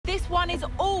one is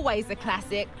always a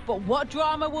classic, but what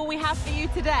drama will we have for you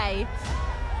today?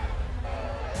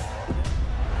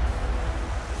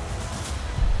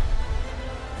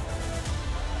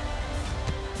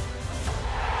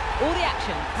 All the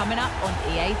action coming up on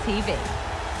EA TV.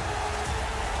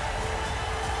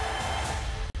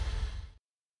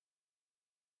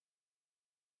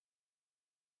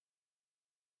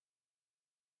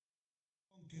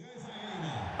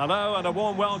 Hello and a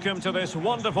warm welcome to this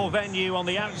wonderful venue on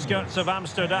the outskirts of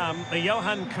Amsterdam, the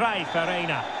Johan Cruyff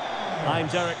Arena. I'm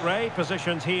Derek Ray,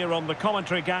 positioned here on the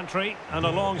commentary gantry, and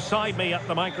alongside me at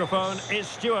the microphone is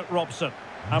Stuart Robson.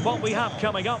 And what we have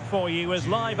coming up for you is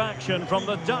live action from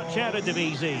the Dutch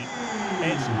Eredivisie.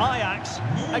 It's Ajax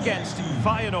against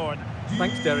Feyenoord.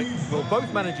 Thanks, Derek. Well,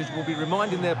 both managers will be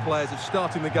reminding their players of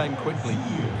starting the game quickly,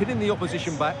 hitting the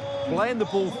opposition back, playing the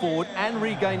ball forward and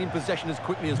regaining possession as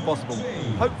quickly as possible.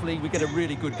 Hopefully, we get a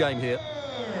really good game here.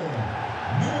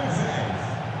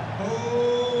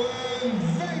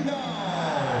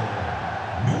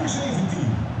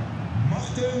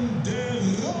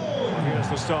 Here's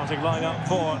the starting lineup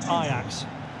for Ajax.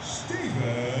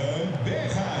 Steven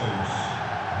Berghuis.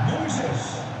 Nummer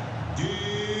 6.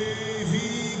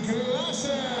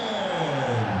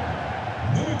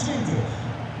 Nummer 20,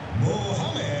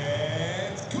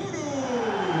 Mohamed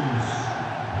Kudus.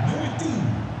 Nummer 10,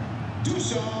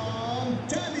 Dusan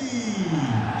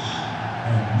Tadic.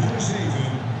 En nummer 7,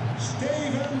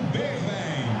 Steven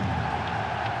Bergwijn.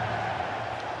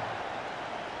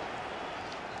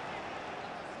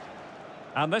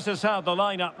 And this is how the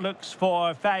lineup looks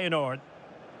for Feyenoord.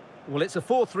 Well, it's a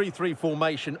 4-3-3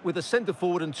 formation with a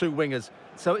centre-forward and 2 wingers.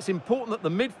 So it's important that the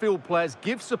midfield players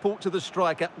give support to the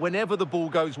striker whenever the ball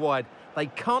goes wide. They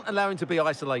can't allow him to be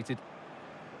isolated.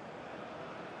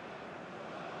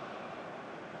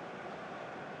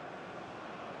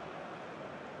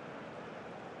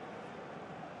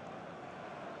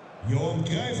 Johan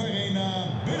Cruyff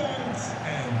Arena, bedankt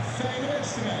en fijne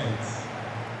wedstrijd.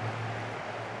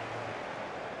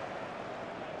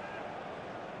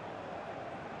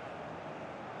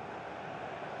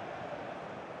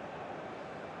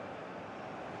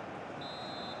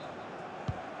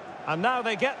 And now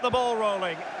they get the ball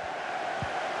rolling.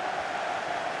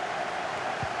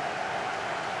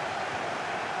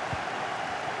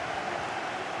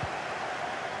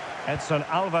 Edson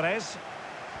Alvarez.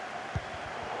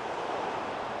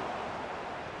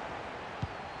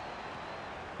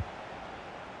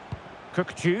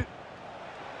 Kukçu.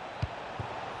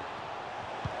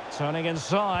 Turning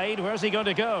inside. Where's he going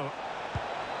to go?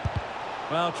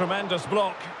 Well, tremendous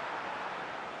block.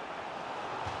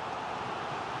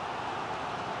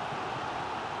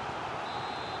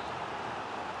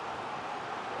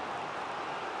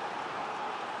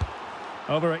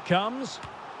 Over it comes.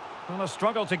 Well, a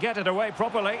struggle to get it away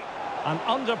properly. And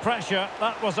under pressure,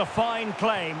 that was a fine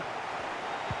claim.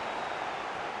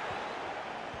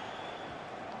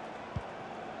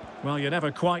 Well, you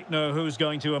never quite know who's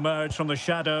going to emerge from the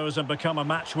shadows and become a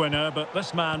match winner, but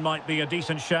this man might be a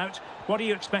decent shout. What are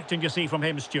you expecting to see from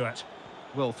him, Stuart?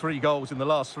 Well, 3 goals in the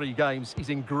last 3 games. He's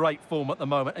in great form at the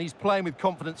moment, and he's playing with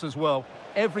confidence as well.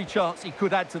 Every chance he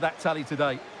could add to that tally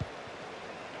today.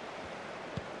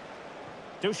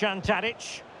 Dusan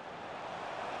Tadic.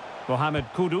 Mohamed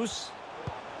Kudus.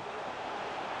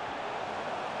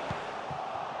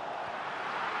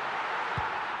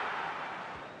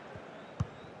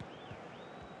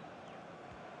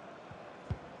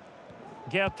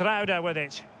 Geertruida with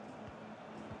it.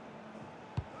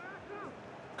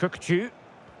 Kukçu.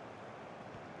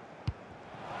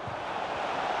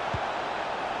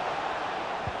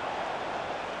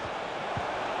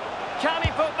 Can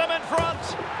he put them in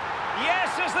front?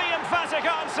 Yes is the emphatic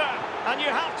answer, and you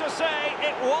have to say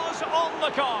it was on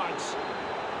the cards.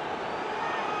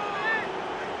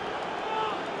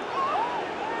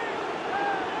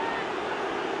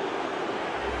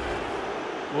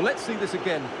 Well, let's see this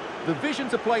again. The vision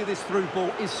to play this through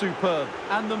ball is superb,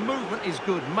 and the movement is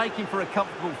good, making for a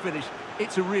comfortable finish.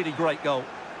 It's a really great goal.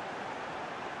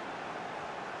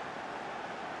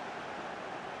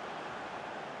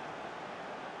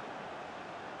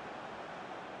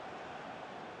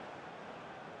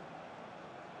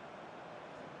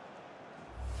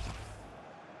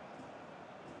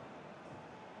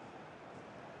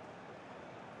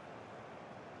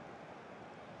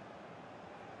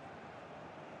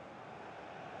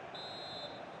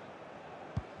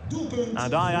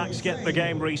 And Ajax get the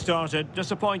game restarted.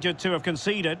 Disappointed to have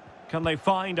conceded. Can they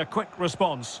find a quick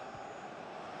response?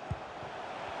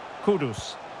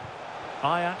 Kudus.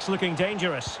 Ajax looking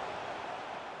dangerous.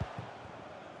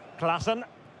 Klaassen.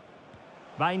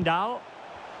 Wijndal.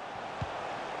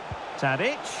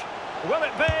 Tadic. Will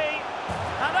it be?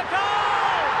 And a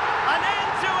goal! An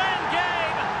end-to-end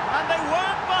game, and they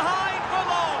weren't behind for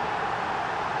long.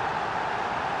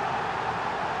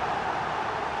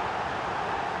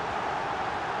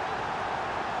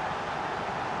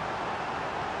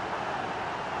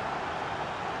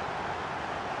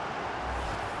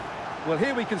 Well,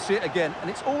 here we can see it again, and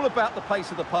it's all about the pace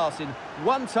of the passing.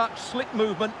 One touch, slick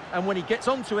movement, and when he gets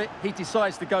onto it, he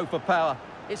decides to go for power.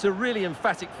 It's a really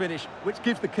emphatic finish, which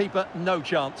gives the keeper no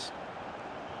chance.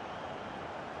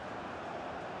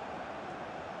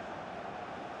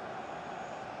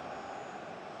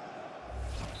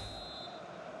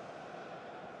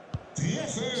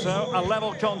 So, a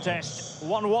level contest,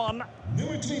 1-1.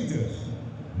 Nummer 20,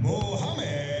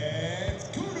 Mohamed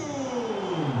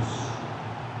Kudus.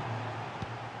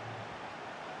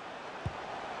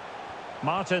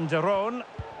 Martin de Roon.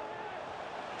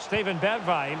 Steven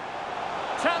Bergwijn.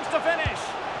 Chance to finish.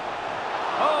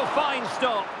 Oh, fine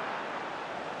stop.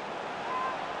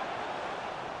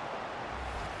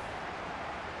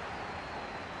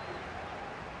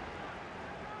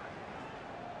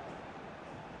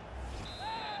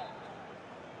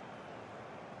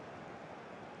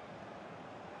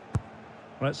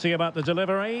 Let's see about the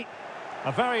delivery.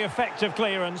 A very effective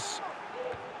clearance.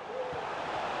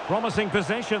 Promising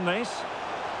position, this.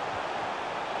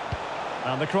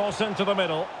 And the cross into the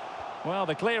middle. Well,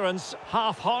 the clearance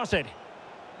half-hearted.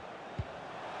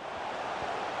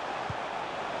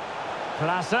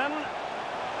 Klaassen.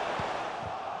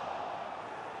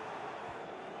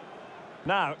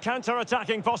 Now,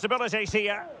 counter-attacking possibilities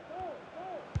here.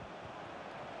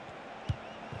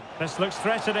 This looks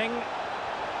threatening.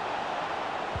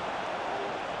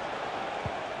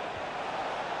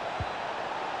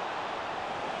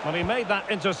 Well, he made that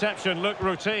interception look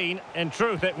routine. In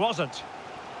truth, it wasn't.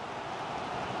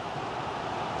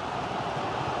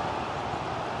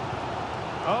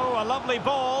 Oh, a lovely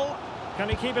ball. Can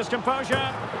he keep his composure?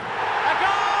 A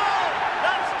goal!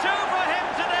 That's two for him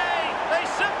today. They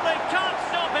simply can't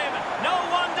stop him. No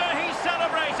wonder he's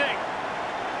celebrating.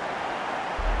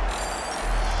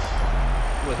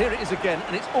 Well, here it is again,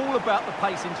 and it's all about the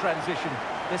pace in transition.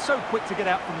 They're so quick to get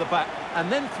out from the back,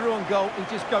 and then through on goal, he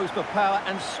just goes for power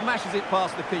and smashes it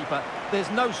past the keeper. There's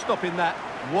no stopping that.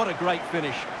 What a great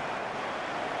finish.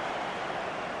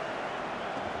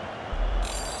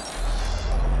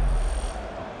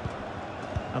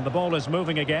 And the ball is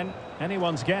moving again.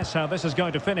 Anyone's guess how this is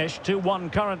going to finish.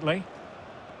 2-1 currently.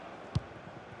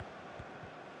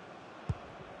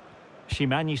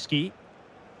 Szymański.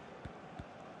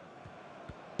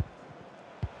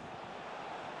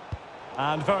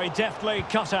 And very deftly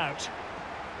cut out.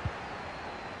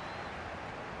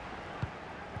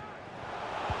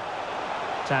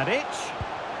 Tadic.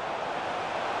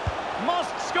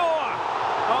 Must score!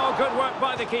 Oh, good work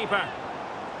by the keeper.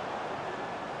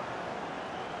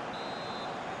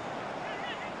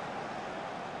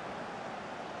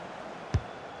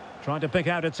 Trying to pick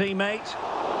out a teammate.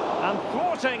 And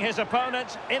thwarting his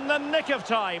opponent in the nick of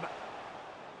time.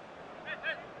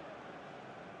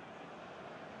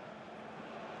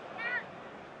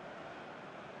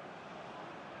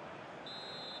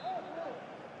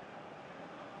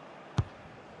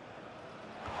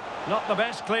 Not the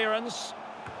best clearance.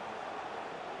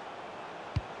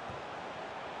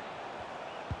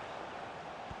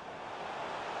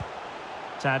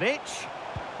 Tadic.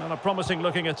 Not a promising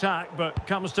looking attack, but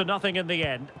comes to nothing in the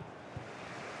end.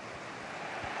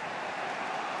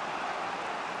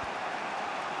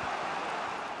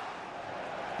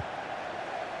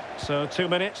 So 2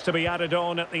 minutes to be added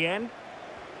on at the end.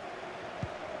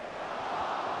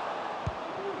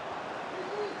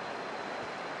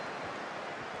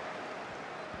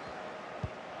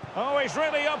 Oh, he's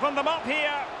really opened them up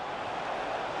here.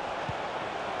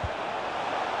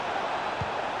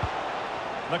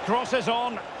 The cross is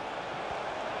on.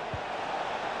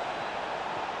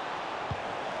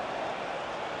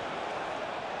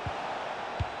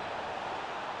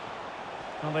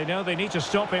 Well, they know they need to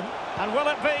stop him. And will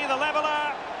it be the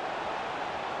leveller?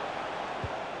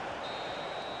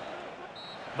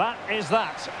 That is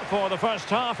that for the first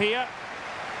half here.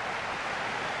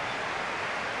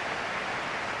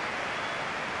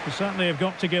 You certainly have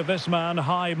got to give this man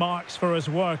high marks for his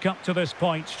work up to this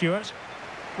point, Stuart.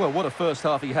 Well, what a first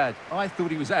half he had. I thought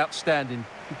he was outstanding.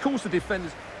 He caused the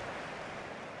defenders...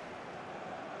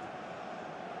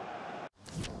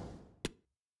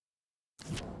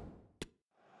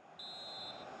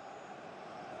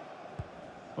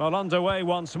 Well, underway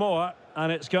once more,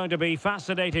 and it's going to be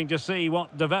fascinating to see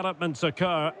what developments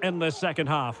occur in this second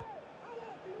half.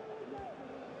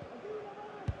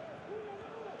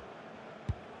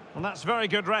 And that's very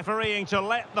good refereeing to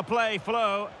let the play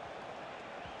flow.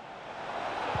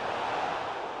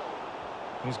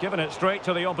 He's given it straight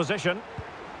to the opposition.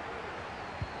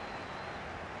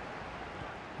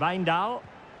 Wijndal.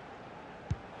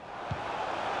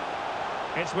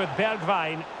 It's with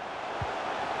Bergwijn.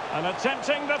 And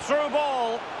attempting the through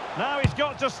ball. Now he's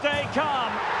got to stay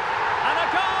calm. And a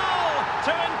goal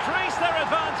to increase their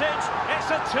advantage.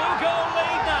 It's a 2-goal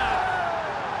lead now.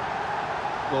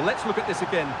 Well, let's look at this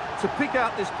again. To pick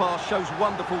out this pass shows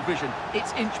wonderful vision.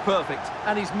 It's inch perfect,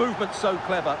 and his movement's so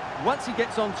clever. Once he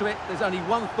gets onto it, there's only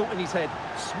one thought in his head.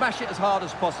 Smash it as hard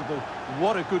as possible.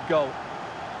 What a good goal.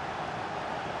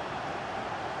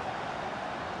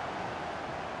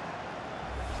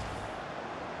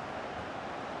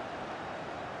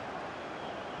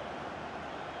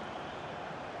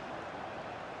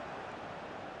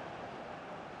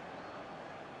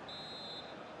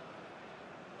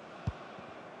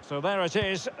 So there it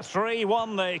is,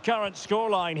 3-1 the current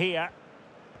scoreline here.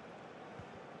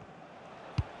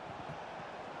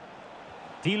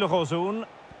 Dilrosun.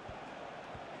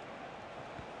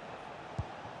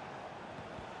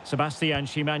 Sebastian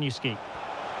Szymanski.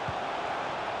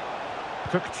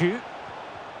 Kukçu.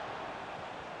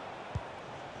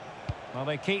 Well,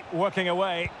 they keep working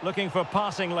away, looking for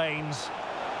passing lanes.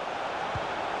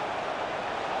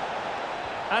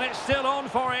 And it's still on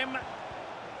for him.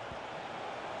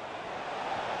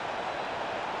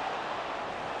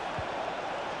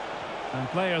 And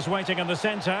players waiting in the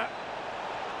centre.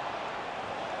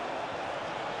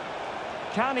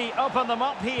 Can he open them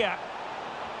up here?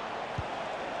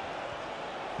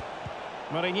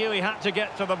 Well, he knew he had to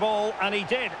get to the ball, and he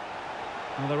did.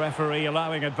 And the referee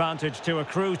allowing advantage to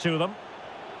accrue to them.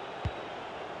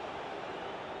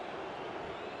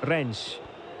 Rens.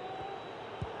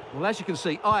 Well, as you can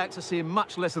see, Ajax are seeing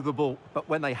much less of the ball, but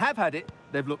when they have had it,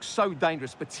 they've looked so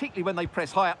dangerous, particularly when they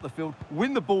press high up the field,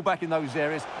 win the ball back in those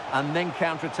areas, and then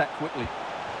counter-attack quickly.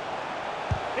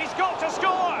 He's got to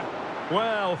score!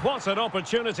 Well, what an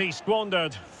opportunity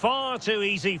squandered. Far too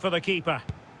easy for the keeper.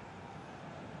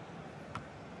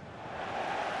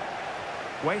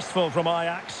 Wasteful from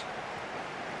Ajax.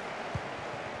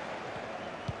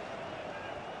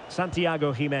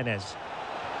 Santiago Jimenez.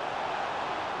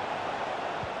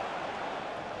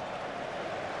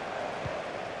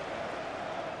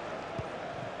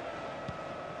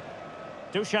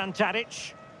 Dusan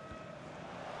Tadic.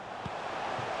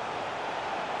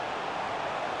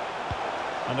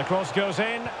 And the cross goes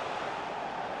in.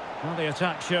 Well, the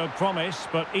attack showed promise,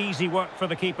 but easy work for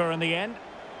the keeper in the end.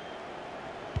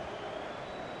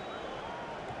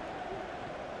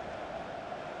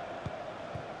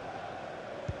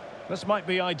 This might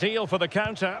be ideal for the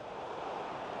counter.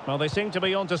 Well, they seem to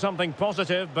be onto something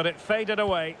positive, but it faded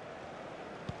away.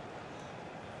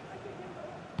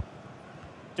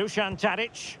 Dusan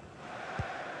Tadic.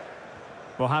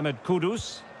 Mohamed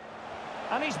Kudus.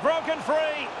 And he's broken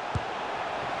free.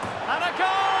 And a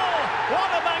goal!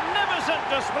 What a magnificent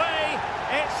display!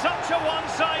 It's such a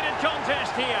one-sided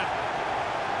contest here.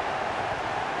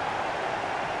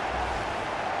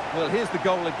 Well, here's the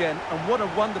goal again, and what a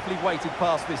wonderfully weighted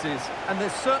pass this is. And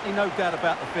there's certainly no doubt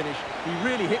about the finish. He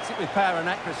really hits it with power and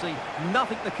accuracy.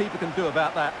 Nothing the keeper can do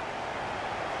about that.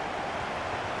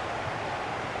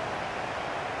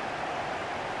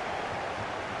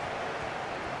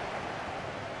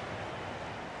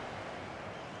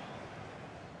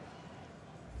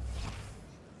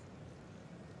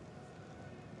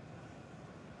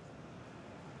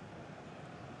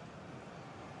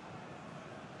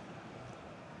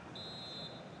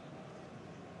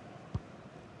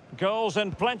 Goals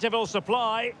in plentiful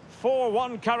supply,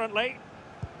 4-1 currently.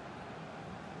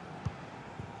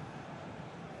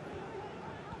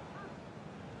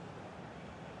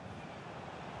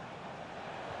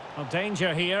 A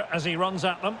danger here as he runs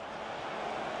at them.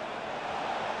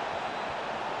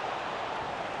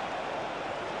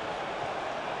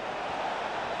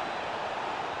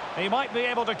 He might be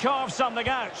able to carve something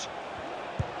out.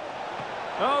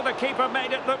 Oh, the keeper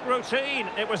made it look routine.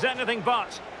 It was anything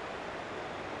but.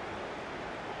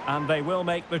 And they will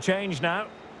make the change now.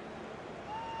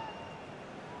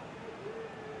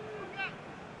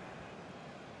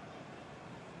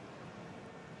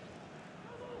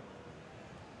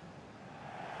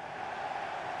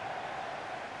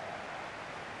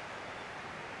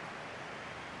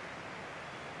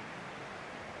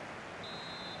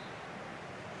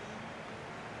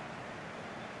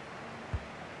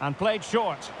 And played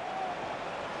short.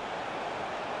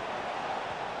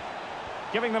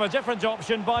 Giving them a different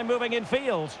option by moving in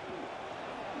field.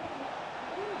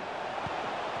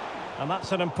 And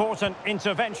that's an important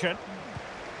intervention.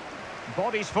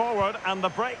 Bodies forward and the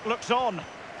break looks on.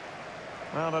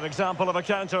 Well, an example of a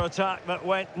counter-attack that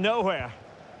went nowhere.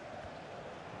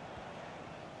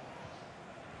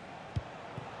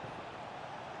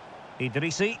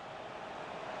 Idrissi.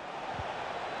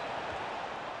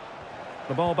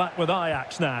 The ball back with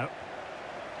Ajax now.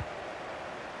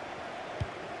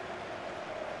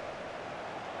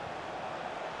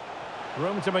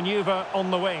 Room to manoeuvre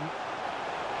on the wing.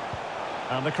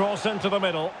 And the cross into the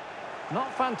middle.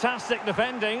 Not fantastic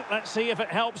defending. Let's see if it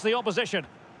helps the opposition.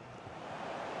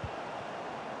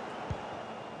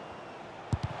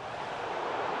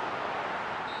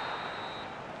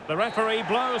 The referee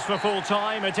blows for full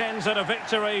time. It ends in a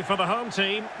victory for the home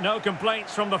team. No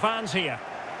complaints from the fans here.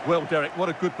 Well, Derek, what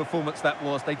a good performance that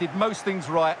was. They did most things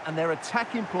right, and their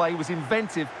attacking play was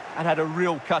inventive and had a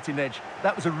real cutting edge.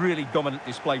 That was a really dominant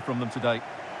display from them today.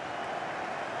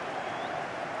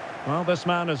 Well, this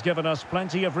man has given us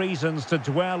plenty of reasons to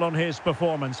dwell on his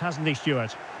performance, hasn't he,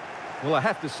 Stuart? Well, I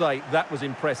have to say, that was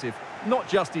impressive. Not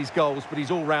just his goals, but his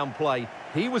all-round play.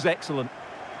 He was excellent.